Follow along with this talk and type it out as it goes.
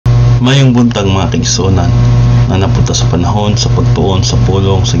Mayong buntag mga kaigsunan na napunta sa panahon sa pagtuon sa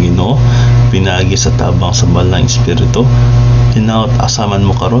pulong sa Ginoo, pinaagi sa tabang sa balang espiritu. Hinaut asaman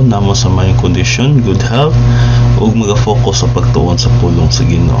mo karon namo sa mayong kondisyon, good health, ug mag-focus sa pagtuon sa pulong sa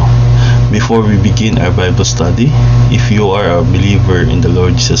Ginoo. Before we begin our Bible study, if you are a believer in the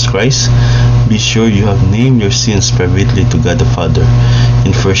Lord Jesus Christ, be sure you have named your sins privately to God the Father.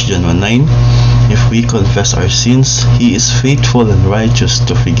 In 1 John 1:9, if we confess our sins, He is faithful and righteous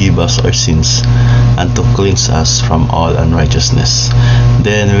to forgive us our sins and to cleanse us from all unrighteousness.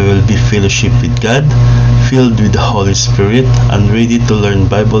 Then we will be fellowship with God, filled with the Holy Spirit, and ready to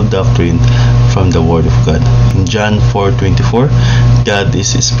learn Bible doctrine from the Word of God. In John 4:24, God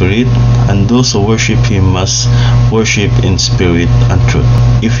is a Spirit, and those who worship Him must worship in spirit and truth.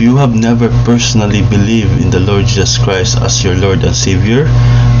 If you have never personally believed in the Lord Jesus Christ as your Lord and Savior,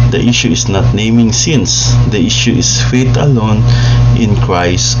 the issue is not naming sins. The issue is faith alone in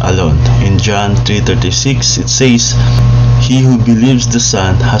Christ alone. In John 3:36, it says, "He who believes the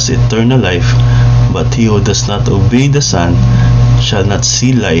Son has eternal life, but he who does not obey the Son shall not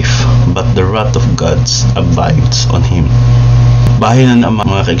see life, but the wrath of God abides on him." Bahin na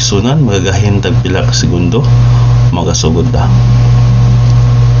mga kaigsunan, magagahin tag pila ka segundo, magasugod ta.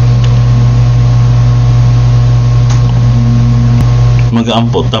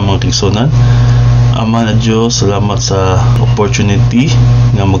 Mag-aampot ta mga kaigsunan. Ama na Diyos, salamat sa opportunity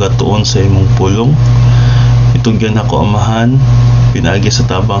nga magatuon sa imong pulong. Itugyan ako, Amahan, pinaagi sa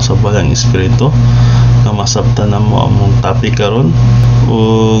tabang sa balang espiritu nga masabtan na mo among topic karon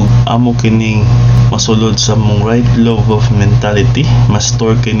ug amo kining masulod sa among right love of mentality,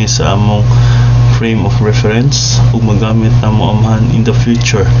 ma-store kini sa among frame of reference ug magamit na mo, Amahan, in the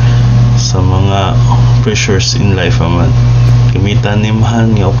future sa mga pressures in life, Amahan. Gamitan ni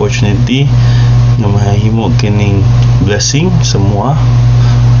Mahan nga opportunity na mahihimo kining blessing sa mua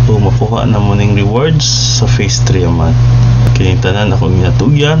o makuha na mo ning rewards sa phase 3, Amahan. Kining tanan akong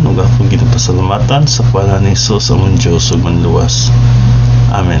ginatugyan ug akong ginapasalamatan sa pangalan ni Jesus among Dios ug manluwas.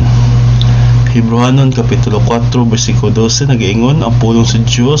 Amen. Hebrehanon Kapitulo 4 versikulo 12 nagaingon, ang pulong sa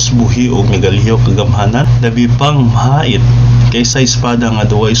Dios buhi ug nagaliho kagamhanan, labi pang mahait kaysa espada nga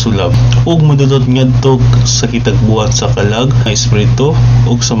duway sulab, ug madulot ngadto sa kitagbuan sa kalag nga espiritu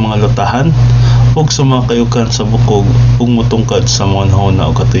ug sa mga lutahan ug sa mga kayukan sa bukog ug motungkad sa mga nahona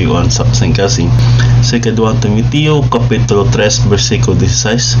ug katuyuan sa kasing-kasing. Sa ikaduhang Timoteo Kapitulo 3 versikulo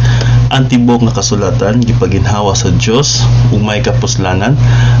 16, ang tibok nga kasulatan gipaginhawa sa Dios ug may kapuslanan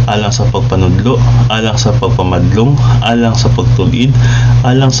alang sa pagpanudlo, alang sa pagpamadlong, alang sa pagtulid,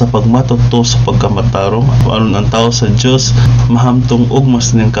 alang sa pagmatuto sa pagkamatarong, aron ang tao sa Dios mahamtong ug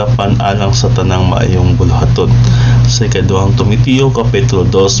masiningkapan alang sa tanang maayong buluhaton. Sa ikaduhang Timoteo Kapitulo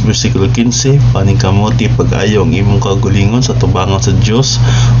 2 versikulo 15, paningkamuti pag-ayong imong kagulingon sa tubangan sa Dios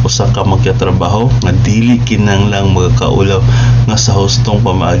usa ka magkatrabaho nga dili kinahanglang magakaulaw nga sa hustong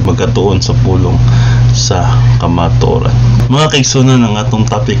pamaagi magkatuon sa pulong sa kamatuoran. Mga kaigsunan, ang atong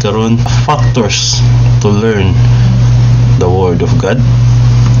topic karon, factors to learn the Word of God.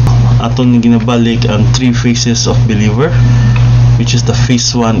 Aton ginabalik ang 3 phases of believer, which is the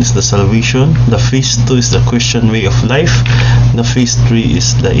phase 1 is the salvation, the phase 2 is the Christian way of life, the phase 3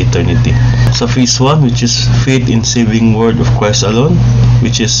 is the eternity. Sa phase 1, which is faith in saving word of Christ alone,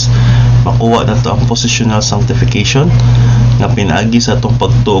 which is makuha na ito ang positional sanctification nga pinaagi sa itong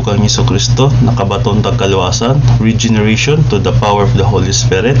pagtuo kang Jesucristo, nakabaton tag kaluwasan, regeneration to the power of the Holy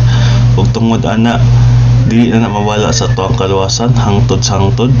Spirit, ug tungod ana dili na mawala sa ito ang kaluwasan hangtod sa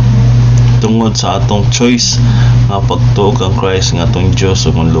hangtod tungod sa atong choice nga pagtuog ang Christ nga atong Dios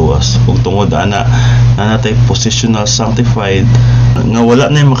ug luwas. Ug tungod ana natay positional sanctified nga wala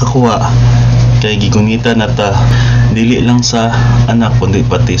na makakuha kay gigunita nata dili lang sa anak kundi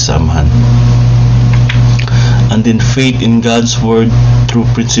pati sa Amahan. And then faith in God's word through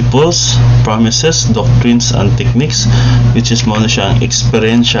principles, promises, doctrines, and techniques, which is mo na siya ang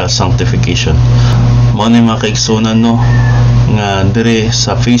experiential sanctification. Mo na mga kaigsunan, no, nga dire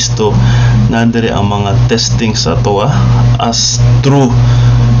sa phase 2 na dire ang mga testing sa toa as true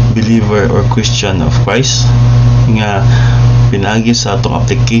believer or Christian of Christ nga pinaagi sa atong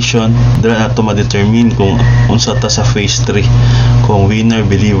application dire nato ma-determine kung unsa ta sa phase 3, kung winner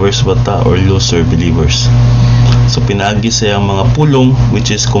believers ba ta or loser believers. So pinaagi sa yung mga pulong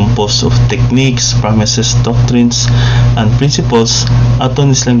which is composed of techniques, promises, doctrines, and principles.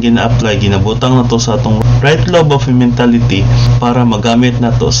 Aton islang gina-apply, ginabutang na to sa atong right love of mentality para magamit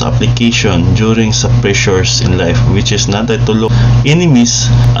na to sa application during sa pressures in life, which is not tulo enemies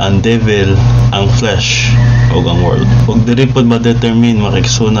and devil, ang flesh o ang world. Huwag diri po ma-determine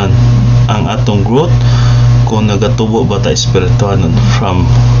makiksunan ang atong growth kung nagatubo ba ta espiritual from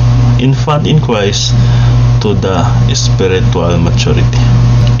infant in Christ to the spiritual maturity.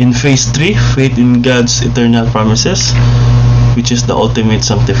 In phase 3, faith in God's eternal promises, which is the ultimate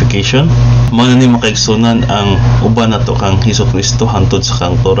sanctification. Mao ni makaigsunan ang uban nato kang Hesus Kristo hangtod sa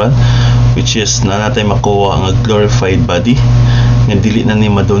kangturan, which is na natay makuha ang glorified body nga dili na ni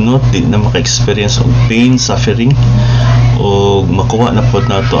madunot, dili na maka-experience og pain, suffering, o makuha na pod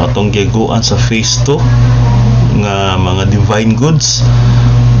nato atong giguan sa phase 2 nga mga divine goods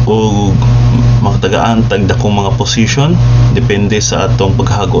o makatagaan tag dakong mga position depende sa atong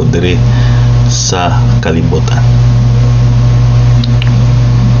paghago diri sa kalibutan.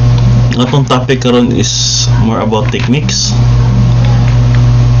 Atong topic karon is more about techniques.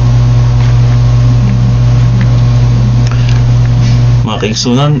 Mga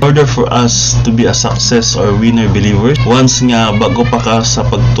kaigsunan, in order for us to be a success or winner believer, once nga bago pa ka sa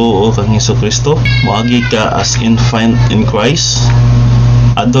pagtuo kang Hesus Kristo, moagi ka as infant in Christ,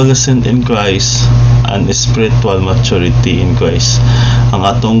 adolescent in Christ, and spiritual maturity in Christ. Ang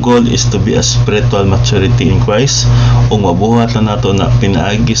atong goal is to be a spiritual maturity in Christ ug mabuhat na nato na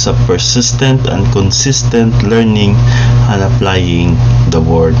pinaagi sa persistent and consistent learning and applying the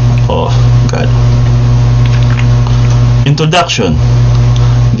Word of God. Introduction.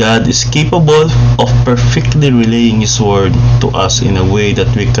 God is capable of perfectly relaying His Word to us in a way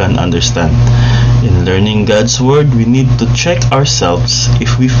that we can understand. In learning God's Word, we need to check ourselves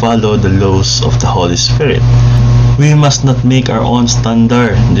if we follow the laws of the Holy Spirit. We must not make our own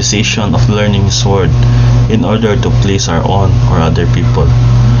standardization of learning His Word in order to please our own or other people.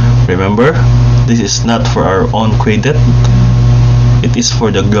 Remember, this is not for our own credit. It is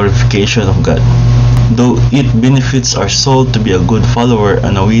for the glorification of God. Though it benefits our soul to be a good follower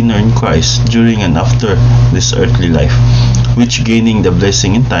and a winner in Christ during and after this earthly life, which gaining the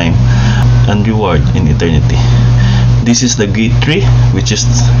blessing in time and reward in eternity. This is the gate 3, which is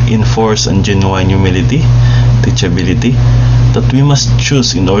in force and genuine humility, teachability, that we must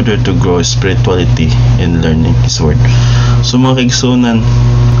choose in order to grow spirituality in learning His Word. So mga kaigsunan,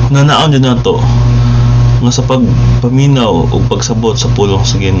 nanaon din nato nga sa pagpaminaw o pagsabot sa pulong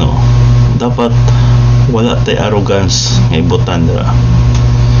sa Ginoo, dapat wala tay arrogance nga ibutan dira.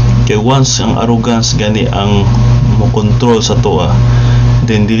 Kay once ang arrogance gani ang mo-control sa tuwa,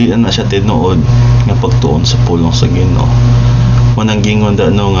 then dili na siya tinuod nga pagtuon sa pulong sa Ginoo. Mananggingon da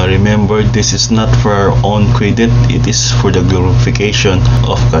no nga, remember, this is not for our own credit, it is for the glorification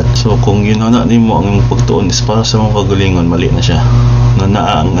of God. So kung ginana nimo ang pagtuon is para sa mong kagalingon, mali na siya.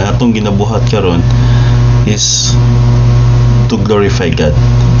 Na ang atong ginabuhat karon is to glorify God.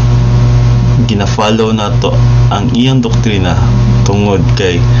 Gina-follow nato ang iyang doktrina tungod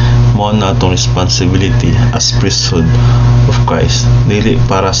kay mo na atong responsibility as priesthood of Christ, dili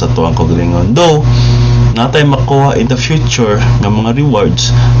para sa tuwang kagalingon. Though natay makuha in the future nga mga rewards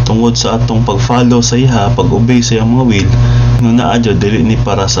tungod sa atong pag-follow sa iha, pag-obey sa iyang mga will, nga naa jud dili ni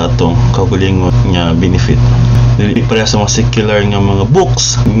para sa atong kagalingon nga benefit. Dili para sa mga secular nga mga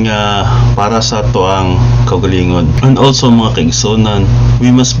books nga para sa ato ang kagalingon. And also mga kaigsunan,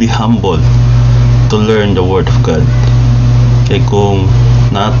 we must be humble to learn the Word of God. Kay kung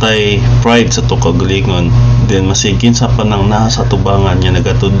natay pride sa to kagalingon, then masigin sa panang nasa tubangan nga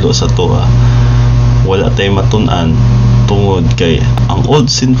nagatudlo sa toa, wala tay matun-an tungod kay ang old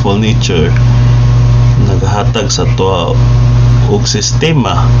sinful nature nagahatag sa toa og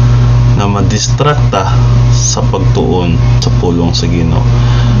sistema na madistracta sa pagtuon sa pulong sa Ginoo.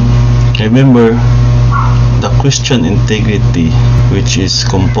 Remember, the Christian integrity, which is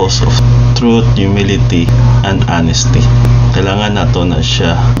composed of truth, humility, and honesty. Kailangan nato na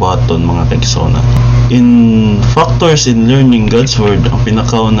siya buhaton mga kaigsunan. In factors in learning God's Word, ang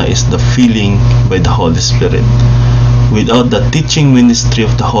pinakauna is the filling by the Holy Spirit. Without the teaching ministry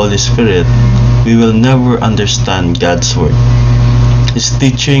of the Holy Spirit, we will never understand God's Word. His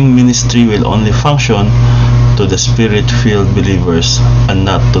teaching ministry will only function to the Spirit-filled believers and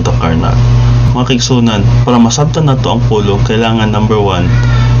not to the carnal. Mga kaigsunan, para masabtan nato ang pulong, kailangan number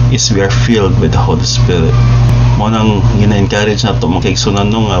 1 is we are filled with the Holy Spirit. Mo nang gina-encourage nato mga kaigsunan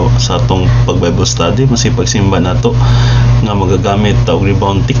no nga sa atong pag-Bible study, masipag simba nato nga magagamit ta og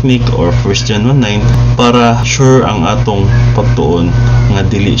rebound technique or 1 John 1:9 para sure ang atong pagtuon nga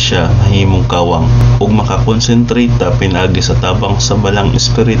dili siya mahimong kawang ug makakonsentrate ta pinagi sa tabang sa balang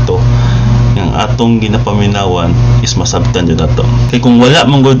espiritu ang atong ginapaminawan is masabtan jud nato. Kay kung wala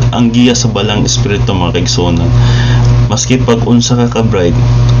man gud ang giya sa balang espiritu mga kaigsunan, maski pag unsa ka bright,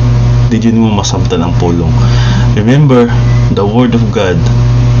 di jud mo masabtan ang pulong. Remember, the Word of God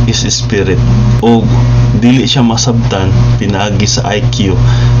is spirit, o dili siya masabtan pinaagi sa IQ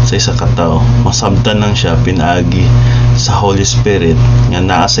sa isa ka tawo. Masabtan lang siya pinaagi sa Holy Spirit nga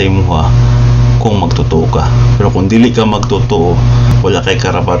naa sa imuha kung magtotoo ka. Pero kung dili ka magtotoo, wala kay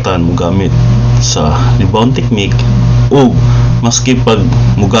karapatan mo gamit sa rebound technique, o maski pag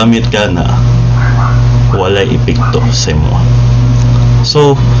mugamit ka na walay epekto sa imuha.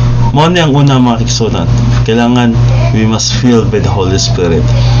 So mo ni ang una mga kigsunan, kailangan we must filled by the Holy Spirit.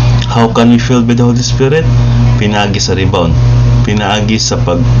 How can we filled by the Holy Spirit? Pinaagi sa rebound, pinaagi sa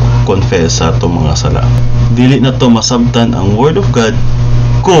pag-confess sa atong mga sala. Dili na to masabtan ang Word of God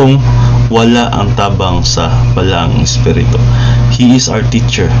kung wala ang tabang sa balang espiritu. He is our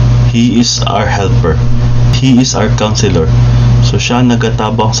teacher, He is our helper, He is our counselor. So siya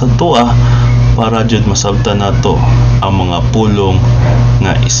nagatabang sa tuwa para jud masabtan nato ang mga pulong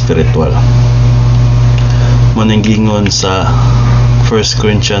nga espiritual. Maninggingon sa 1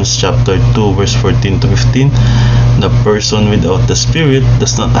 Corinthians chapter 2 verse 14 to 15, the person without the Spirit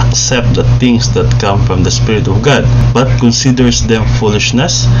does not accept the things that come from the Spirit of God, but considers them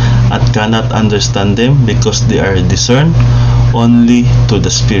foolishness and cannot understand them because they are discerned only to the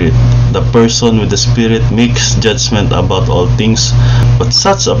Spirit. The person with the Spirit makes judgment about all things, but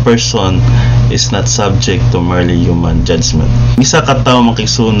such a person is not subject to merely human judgment. Isa ka tawo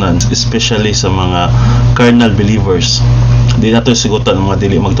makisunan, especially sa mga carnal believers, di nato sigutan ang mga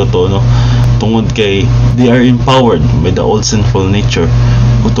dili magtotoo, no? Tungod kay they are empowered by the old sinful nature,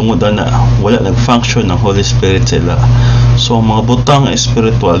 o tungod na wala nag-function ng Holy Spirit sa ila. So ang mga butang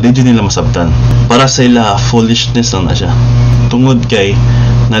espiritual di nila masabtan, para sa ila foolishness lang na siya, tungod kay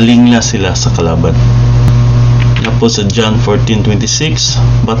nalingla sila sa kalaban. Tapos sa John 14:26,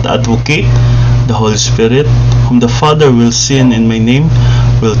 but the advocate, the Holy Spirit, whom the Father will send in my name,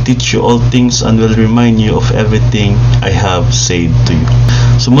 will teach you all things and will remind you of everything I have said to you.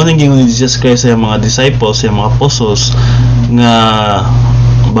 So muna gingon ni Jesus Christ sa mga disciples, sa mga apostles, nga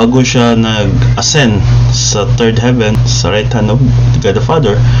bago siya nag-ascend sa third heaven, sa right hand of God the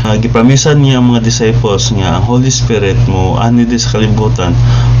Father, gipramisan niya ang mga disciples nga ang Holy Spirit mo ani sa kalibutan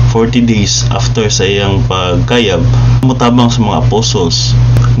 40 days after sa iyang pagkayab, mutabang sa mga apostles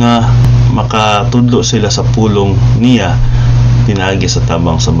nga makatudlo sila sa pulong niya pinaagi sa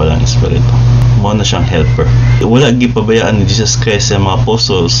tabang sa balang espiritu. Mao na siyang helper. Wala gipabayaan ni Jesus Christ sa mga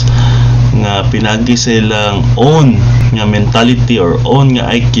apostles nga pinagi silang own nga mentality or own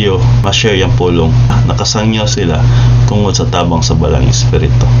nga IQ ma-share yung pulong. Nakasangyaw sila tungod sa tabang sa balang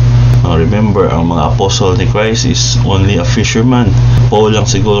espiritu. Now remember, ang mga apostle ni Christ is only a fisherman. Paul lang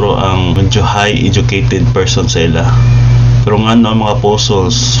siguro ang medyo high educated person sa ila. Pero nga ang mga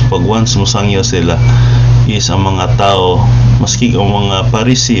apostles, pag once musangyaw sila, is ang mga tao, maski ang mga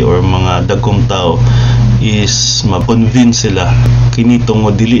Pharisee or mga dagkong tao, is ma-convince sila kini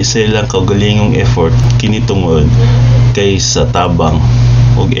tungod dili sa ilang kaugalingong effort, kini tungod kay sa tabang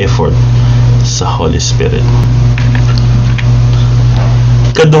ug effort sa Holy Spirit.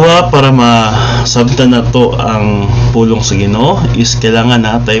 Kaduha, para masabtan nato ang pulong sa Ginoo, is kailangan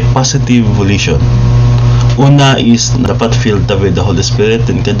natay positive volition. Una is dapat filled with the Holy Spirit,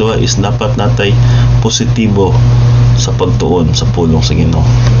 and kadua is dapat natay positibo sa pagtuon sa pulong sa Ginoo.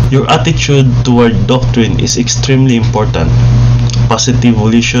 Your attitude toward doctrine is extremely important. Positive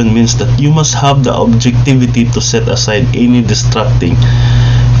volition means that you must have the objectivity to set aside any distracting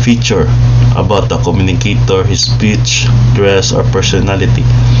feature about the communicator, his speech, dress, or personality.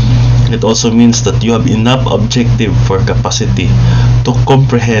 It also means that you have enough objective for capacity to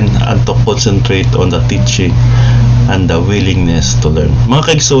comprehend and to concentrate on the teaching and the willingness to learn.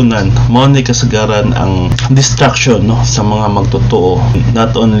 Mga kaigsunan, mao ni kasagaran ang distraction, no, sa mga magtotoo,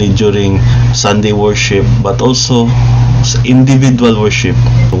 not only during Sunday worship but also sa individual worship.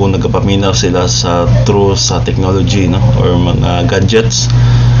 Kung nagapaminaw sila sa technology, no, or mga gadgets,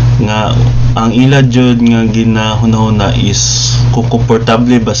 nga ang ila jud nga ginahunahuna is kung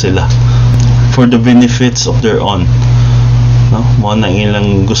komportable ba sila for the benefits of their own, no? Mao na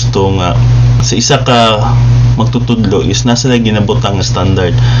ilang gusto nga sa isa ka magtutudlo is nasa sila ginabutang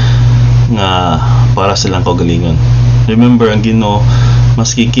standard nga para silang kaugalingon. Remember, ang Ginoo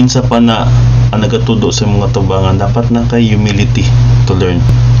maski kinsa pa na ang nagatudlo sa mga tubangan, dapat na kay humility to learn.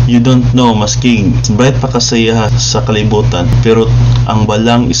 You don't know, maski bright pa kasaya sa kalibutan, pero ang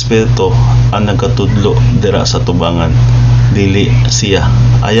balang espiritu ang nagatudlo dira sa tubangan, dili siya.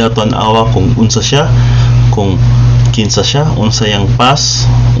 Ayaw tan-awa kung unsa siya, kung kinsa siya, unsa yang past,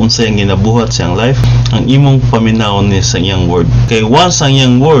 unsa yang ginabuhat siyang life. Ang imong paminaw ni sa iyang word, kay once ang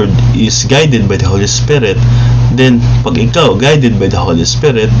iyang word is guided by the Holy Spirit, Then, pag ikaw guided by the Holy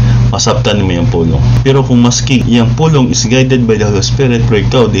Spirit, masabtan mo yung pulong. Pero kung maski yung pulong is guided by the Holy Spirit, pero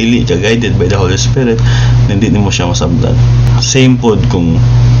ikaw dili ka guided by the Holy Spirit, hindi mo siya masabtan. Same pod kung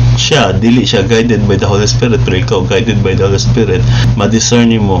siya, dili siya guided by the Holy Spirit, pero ikaw guided by the Holy Spirit,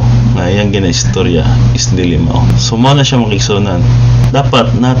 madiscern mo nga yung ginaistorya is dili mo. So, mo na siya makiksunan.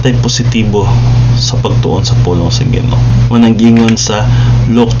 Dapat natay positibo sa pagtuon sa pulong sa Ginoo. Manang gingon sa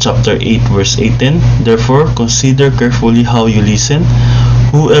Luke chapter 8 verse 18, therefore consider carefully how you listen.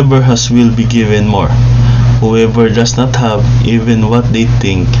 Whoever has will be given more. Whoever does not have, even what they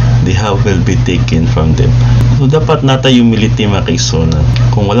think they have will be taken from them. So dapat natay humility makisunan.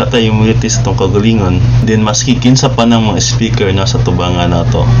 Kung wala tayong humility sa itong kagalingon, then maski kinsa pa ng mga speaker na sa tubangan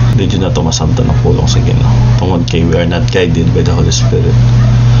nato, di na to masabtan ng pulong sa Ginoo. Tungod kay we are not guided by the Holy Spirit.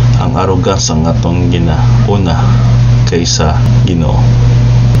 Ang arrogance ang atong ginauna kaysa Ginoo.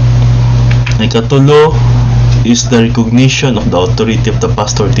 Ikatulo is the recognition of the authority of the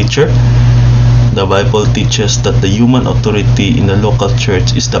pastor teacher. The Bible teaches that the human authority in the local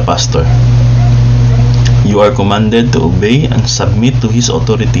church is the pastor. You are commanded to obey and submit to his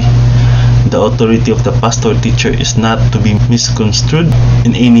authority. The authority of the pastor teacher is not to be misconstrued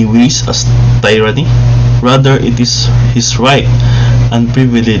in any ways as tyranny. Rather, it is his right and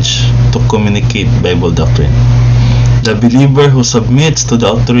privilege to communicate Bible doctrine. The believer who submits to the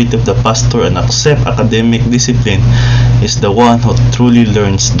authority of the pastor and accepts academic discipline is the one who truly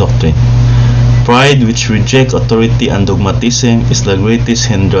learns doctrine. Pride which rejects authority and dogmatism is the greatest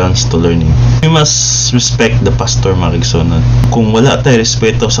hindrance to learning. We must respect the pastor, marigsonan. Kung wala tayo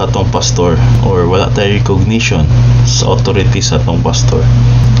respeto sa atong pastor or wala tayo recognition sa authority sa atong pastor,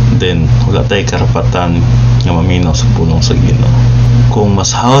 then wala tayo karapatan nga maminaw sa pulong sa Ginoo. Kung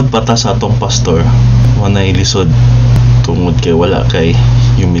mas hawad pa ta sa atong pastor, wala ilisod tungod kay wala kay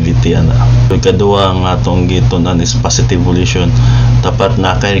humility ana. Ikaduha ang atong gitunan is positive volition. Dapat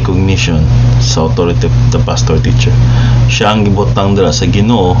na kay recognition sa authority of the pastor teacher. Siya ang gibutang dira sa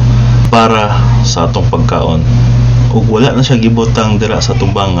Ginoo para sa atong pagkaon. Ug wala na siya gibutang dira sa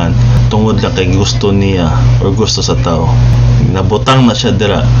tubangan tungod lang kay gusto niya or gusto sa tao. Nabutang na siya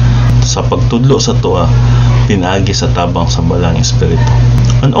dira sa pagtudlo sa tuwa, pinaagi sa tabang sa balang espiritu.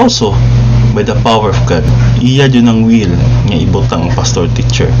 And also by the power of God, iya yun ang will nga ibutang pastor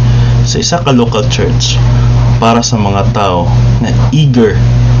teacher sa isa ka local church para sa mga tao na eager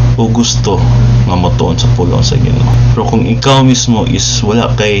o gusto nga matuon sa pulong sa Ginoo. Pero kung ikaw mismo is wala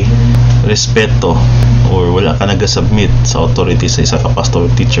kay respeto or wala ka nagasubmit sa authority sa isa ka pastor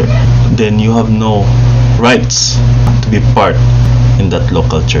teacher, then you have no rights to be part in that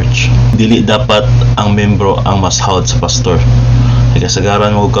local church. Dili dapat ang membro ang mas hawad sa pastor.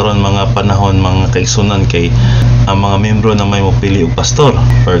 Kasagaran mo karon mga panahon mga kaigsunan kay ang mga membro na may mopili og pastor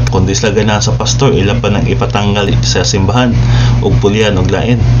or kung di sila ganahan sa pastor, ila pa nang ipatanggal sa simbahan og pulian og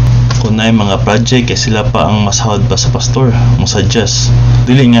lain. Kung na mga project kay sila pa ang mas hawad pa sa pastor, mo suggest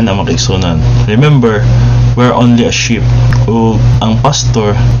dili nga na makaigsunan. Remember, we're only a sheep. Ug ang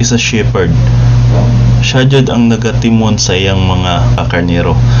pastor is a shepherd. Siya jud ang nagatimon sa iyang mga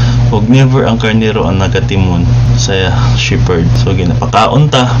karnero. Ug never ang karnero ang nagatimon sa shepherd. So ginapakaon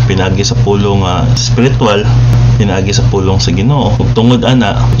ta pinagi sa pulong spiritual, pinagi sa pulong sa Ginoo. Ug tungod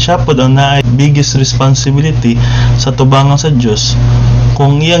ana, siya pod ang naay biggest responsibility sa tubangan sa Dios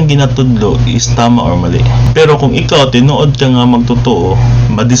kung iyang ginatudlo is tama or mali. Pero kung ikaw tinuod ka nga magtotoo,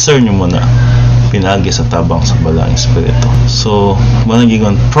 ma-discern mo na pinagi sa tabang sa balang espiritu. So,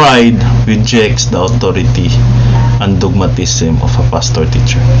 manang pride rejects the authority and dogmatism of a pastor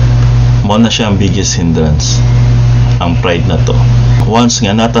teacher. Mo na siya ang biggest hindrance, ang pride na to. Once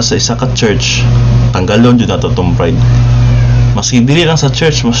nga nata sa isa ka church, tanggalon jud nato tong pride. Maski dili lang sa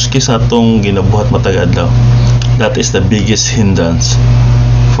church, maski sa atong ginabuhat matag adlaw. That is the biggest hindrance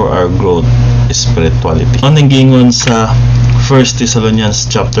for our growth spirituality. Manang gingon sa 1 Thessalonians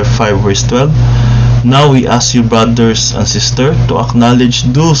chapter 5 verse 12, now we ask you brothers and sisters to acknowledge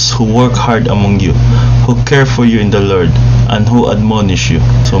those who work hard among you, who care for you in the Lord, and who admonish you.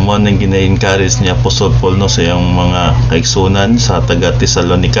 So mo nang gina-encourage niya Apostol Paul no sa iyang mga kaigsunan sa taga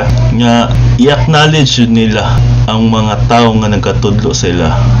Thessalonica nga i-acknowledge nila ang mga tao nga nagkatudlo sa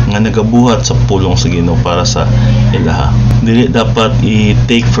ila, nga nagabuhat sa pulong sa Ginoo para sa ilaha. Dili dapat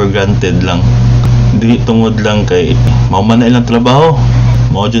i-take for granted lang. Dili tungod lang kay mao man na ilang trabaho,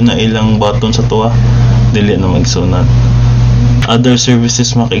 mao jud na ilang baton sa tuwa, dili na magsunan. Other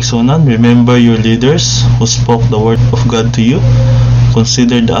services mga kaigsunan, remember your leaders who spoke the word of God to you.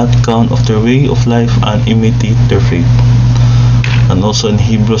 Consider the outcome of their way of life and imitate their faith. And also in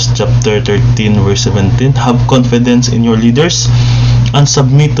Hebrews chapter 13 verse 17, have confidence in your leaders and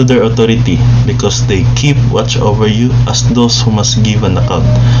submit to their authority, because they keep watch over you as those who must give an account.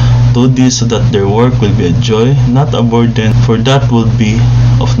 Do this so that their work will be a joy, not a burden, for that will be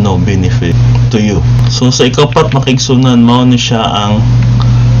of no benefit to you. So sa ikapat makigsunan, mao ni siya ang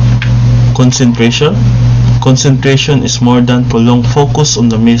concentration. Concentration is more than prolonged focus on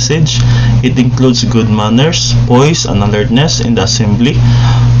the message. It includes good manners, poise, and alertness in the assembly.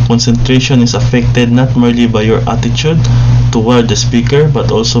 Concentration is affected not merely by your attitude toward the speaker, but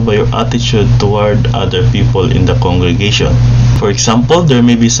also by your attitude toward other people in the congregation. For example, there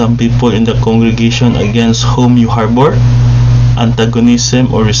may be some people in the congregation against whom you harbor antagonism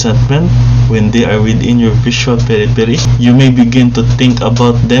or resentment. When they are within your visual periphery, you may begin to think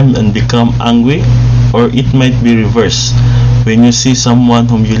about them and become angry, or it might be reversed. When you see someone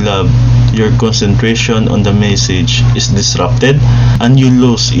whom you love, your concentration on the message is disrupted and you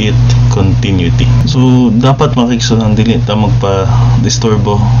lose its continuity. So, dapat makiksunan dili ta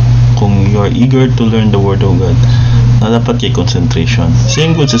magpa-disturbo kung you are eager to learn the Word of God. Na dapat kay concentration.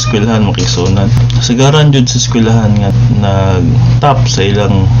 Same good sa eskwelahan makiksunan. Kasagaran jud sa eskwelahan nga nag-top sa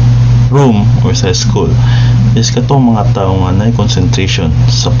ilang room or sa school is katong mga tao nga na concentration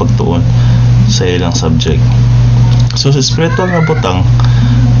sa pagtuon sa ilang subject. So sa spiritual nga butang,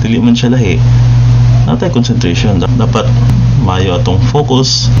 dili man siya lahi, natay concentration. Dapat mayo atong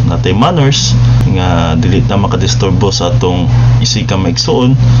focus, natay manners nga dili ta makadisturbo sa atong isika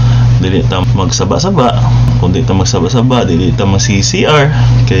maigsuon, dili ta magsaba-saba. Kung dili ta magsaba-saba, dili ta mag-CCR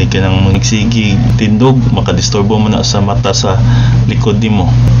kay kanang magsigi tindog, makadisturbo mo na sa mata sa likod nimo,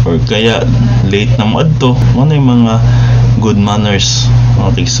 or kaya late na moadto. Ano yung mga good manners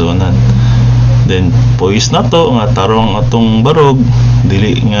mga tigsunan. Then poise na to nga tarong atong barog,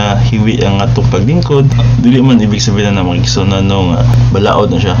 dili nga hiwi ang atong paglingkod. Dili man ibig sabihin na makigsunan no nga balaod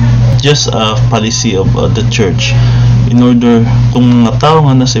na siya. Just a policy of the church in order kung mga tao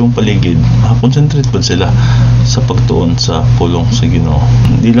nga nasa imong paligid makakonsentrate pud sila sa pagtuon sa pulong sa Ginoo.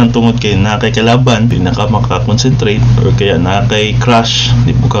 Hindi lang tungod kay nakay kalaban di na ka makakonsentrate, or kaya nakay crush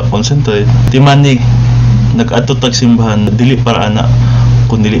di mo ka concentrate. Timanig nag-adto tag simbahan dili para ana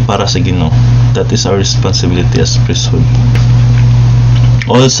kundi para sa Ginoo. That is our responsibility as priesthood.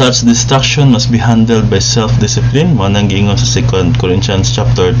 All such distraction must be handled by self-discipline, manang giingon sa 2 Corinthians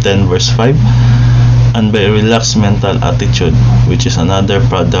chapter 10 verse 5, and by a relaxed mental attitude, which is another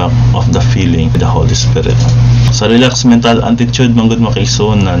product of the filling with the Holy Spirit. Sa relaxed mental attitude, manggod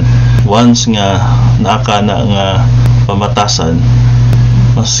makaisunan, once nga naakana nga pamatasan,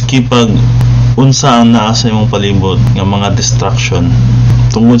 maski pag unsa ang naa sa imong palibot nga mga distraction,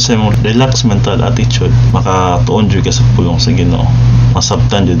 tungod sa imong relaxed mental attitude, makatuon jud ka sa pulong sa Ginoo.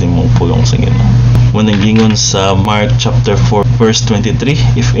 Masabtan jud imong pulong sa Ginoo. Munang gingon sa Mark chapter 4 verse 23,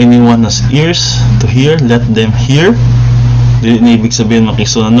 if anyone has ears to hear, let them hear. Dili na ibig sabihin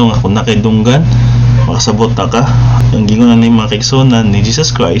makigsunan nga kung nakaidunggan makasabot ta ka. Ang gingon ni makigsunan ni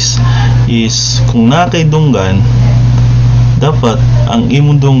Jesus Christ is kung nakaidunggan, dapat ang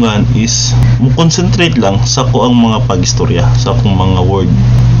imong dunggan is mo-concentrate lang sa kuang mga pagistorya, sa akong mga word,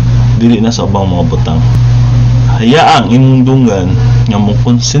 dili na sa ubang mga butang. Hayaang imong dunggan nga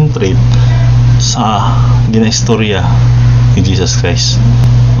mo-concentrate sa ginaistorya ni Jesus Christ.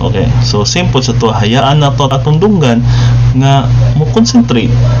 Okay, so simple sa to, hayaan na to atong dunggan nga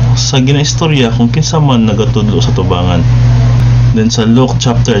mo-concentrate sa ginaistorya kung kinsa man nagatudlo sa tubangan. Then sa Luke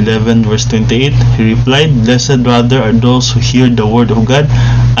chapter 11 verse 28, he replied, blessed rather are those who hear the word of God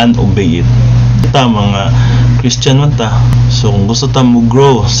and obey it. Ta mga Christian man ta, so kung gusto ta mo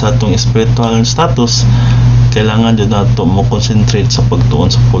grow sa atong spiritual status, kailangan jud nato mo concentrate sa pagtuon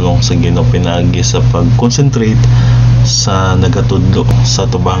sa pulong sa Ginoo, pinaagi sa pag-concentrate sa nagatudlo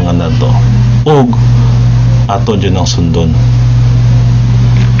sa tubangan nato, ug ato jud ang sundon.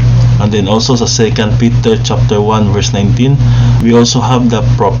 And then also sa 2 Peter chapter 1 verse 19, we also have the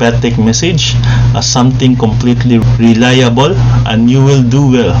prophetic message as something completely reliable, and you will do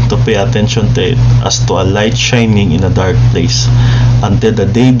well to pay attention to it as to a light shining in a dark place until the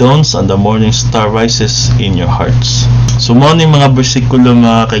day dawns and the morning star rises in your hearts. So mao ni mga bersikulo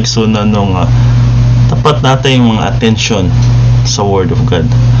mga kaigsunan nung tapat natin yung mga attention sa Word of God.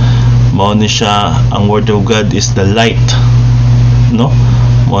 Mao ni siya, ang Word of God is the light, no?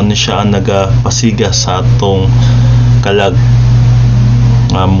 Mao ni siya ang nagapasiga sa atong kalag,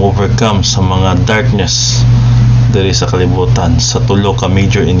 overcome sa mga darkness diri sa kalibutan, sa tulo ka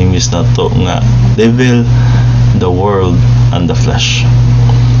major enemies nato nga devil, the world, and the flesh.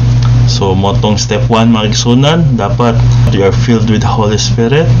 So motong step 1 magigsunan, dapat you are filled with the Holy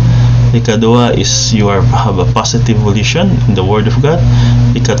Spirit. Ikaduha is you have a positive volition in the Word of God.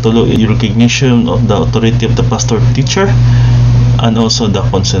 Ikatulo, recognition of the authority of the pastor teacher. and also the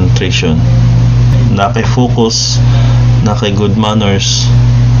concentration. Na kay focus, na kay good manners,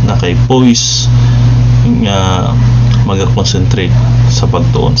 na kay poise nga mag-concentrate sa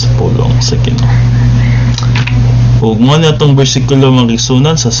pagtuon sa pulong sa Ginoo. Ug mo na itong bersikulo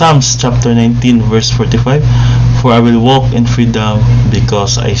magigsunan sa Psalms chapter 19 verse 45, for I will walk in freedom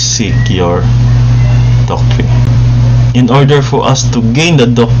because I seek your doctrine. In order for us to gain the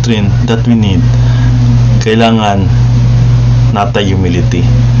doctrine that we need, kailangan nata humility.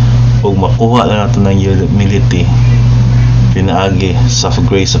 Ug makuha lang nato ng humility pinaagi sa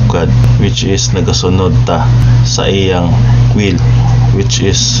grace of God, which is nagasunod ta sa iyang will, which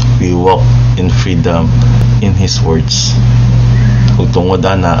is we walk in freedom in His words. Ug tungod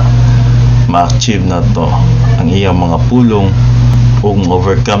ana ma-achieve na to ang iyang mga pulong ug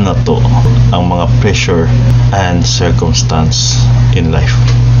overcome na to ang mga pressure and circumstance in life.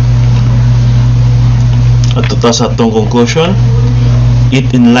 At ito sa atong conclusion, it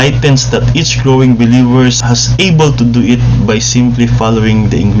enlightens that each growing believer has able to do it by simply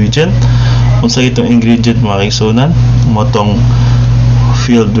following the ingredient. Unsa itong ingredient mga kaigsunan? Motong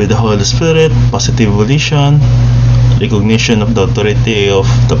filled with the Holy Spirit, positive volition, recognition of the authority of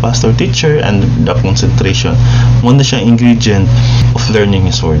the pastor teacher, and the concentration. Muna siyang ingredient of learning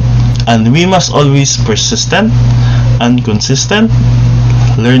His Word. And we must always persistent and consistent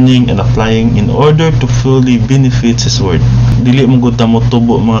learning and applying in order to fully benefit His Word. Dili mo gud ta mo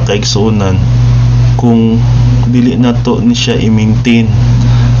tubo mga kaigsuonan kung dili nato ni siya i-maintain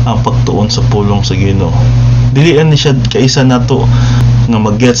ang pagtuon sa pulong sa Ginoo. Dili ni siya kaisa nato nga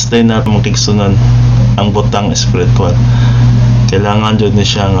mag-gets tayo nato mga kaigsuonan ang butang espiritual. Kailangan jud ni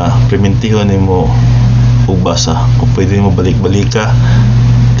siya nga prementihon nimo ug basa. Kung pwede mo balik-balika,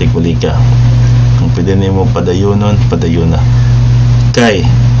 tik-balika. Kung pwede nimo padayonon, padayona. Kay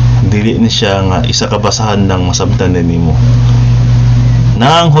dili ni siya nga isa ka basahan nang masabtan nimo.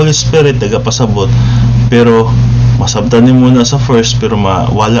 Na ang Holy Spirit tagapasabot pero masabtan nimo na sa first pero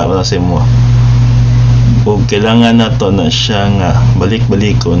mawala na sa imo. Ug kailangan nato na siya nga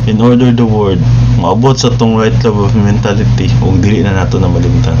balik-balikon in order the word maabot sa tong right level of mentality ug dili na nato na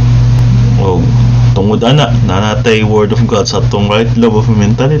malimtan. Ug tungod ana na natay word of God sa tong right level of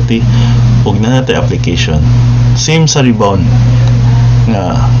mentality ug na natay application. Same sa rebound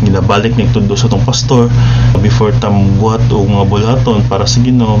nga ginabalik ni tundo sa tong pastor before ta buhat og mga bulhaton para sa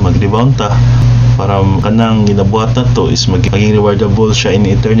Ginoo, mag-rebound ta para kanang ginabuhat nato is maging rewardable siya in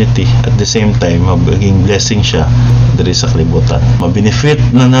eternity, at the same time maging blessing siya diri sa kalibutan. Ma-benefit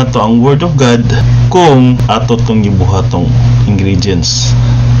na nato ang word of God kung ato tong gibuhatong ingredients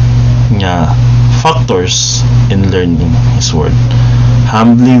nga factors in learning His Word.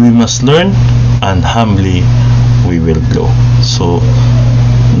 Humbly we must learn, and humbly we will grow. So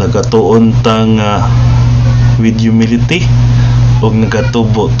nagatuon ta nga with humility ug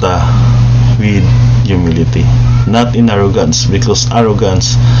nagatubo ta with humility, not in arrogance, because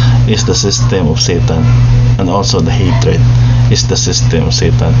arrogance is the system of Satan, and also the hatred is the system of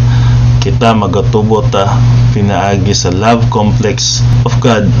Satan. Kita magatubo ta pinaagi sa love complex of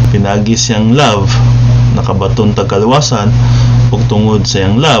God, pinaagi siyang love nakabaton ta kaluwasan, ug tungod sa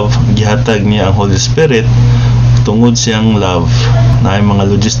iyang love gihatag niya ang Holy Spirit. Tungod siyang love na ay mga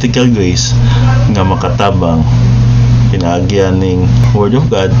logistical grace nga makatabang pinaagyan ning Word of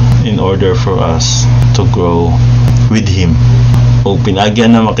God in order for us to grow with Him. O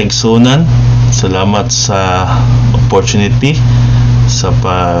pinaagyan na makigsunan, salamat sa opportunity sa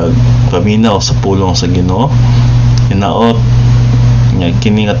pagpaminaw sa pulong sa Ginoo. Hinaot nga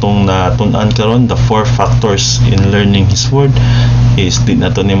kini atong natun-an karon, the 4 factors in learning His Word is di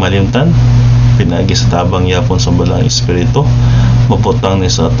nato ni malimtan. Pinaagi sa tabang yapon sa balang espiritu, maputang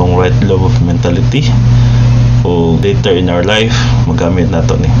ni sa atong right love of mentality, o later in our life magamit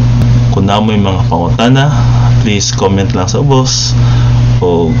nato ni. Kung namoy mga pangutana, please comment lang sa ubos,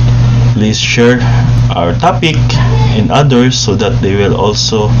 o please share our topic in others so that they will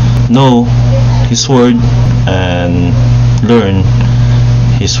also know His Word and learn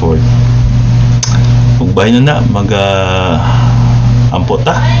His Word. Ugbay na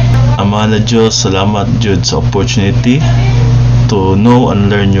ampota. Ama na Diyos, salamat Jud sa opportunity to know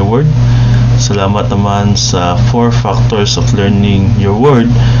and learn your word. Salamat naman sa 4 factors of learning your word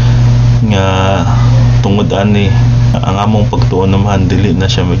nga tungod ani ang among pagtuon naman dili na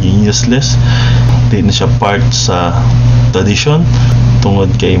siya maging useless, dili na siya part sa tradition, tungod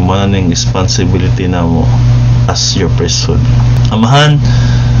kay mo na ning responsibility na mo as your priesthood. Amahan,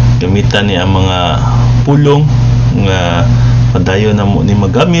 gamitan ni ang mga pulong nga padayon na mo ni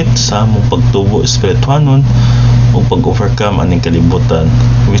magamit sa among pagtubo espirituhanon o pag-overcome aning kalibutan,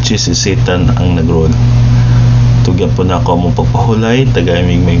 which is si Satan ang nag-rule. Tugyan po na ako mong pagpahulay,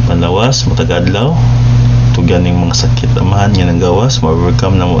 tagaymig may panlawas, matagadlaw. Tugyan ng mga sakit amahan nga nagawas,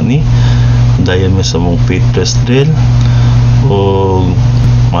 ma-overcome na mo ni. Dayon mo sa mong faith rest drill o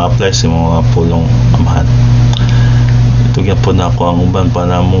ma-apply sa mga pulong amahan. Tugyan po na ako ang uban pa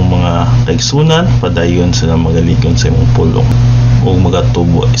na mong mga kaigsunan, padayon sila magaligon sa imong pulong o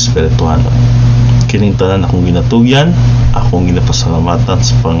magatubo espirituhan. Kining tanan akong ginatugyan, akong ginapasalamatan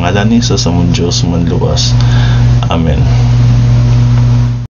sa pangalan ni Jesus sa mong Diyos manluwas. Amen.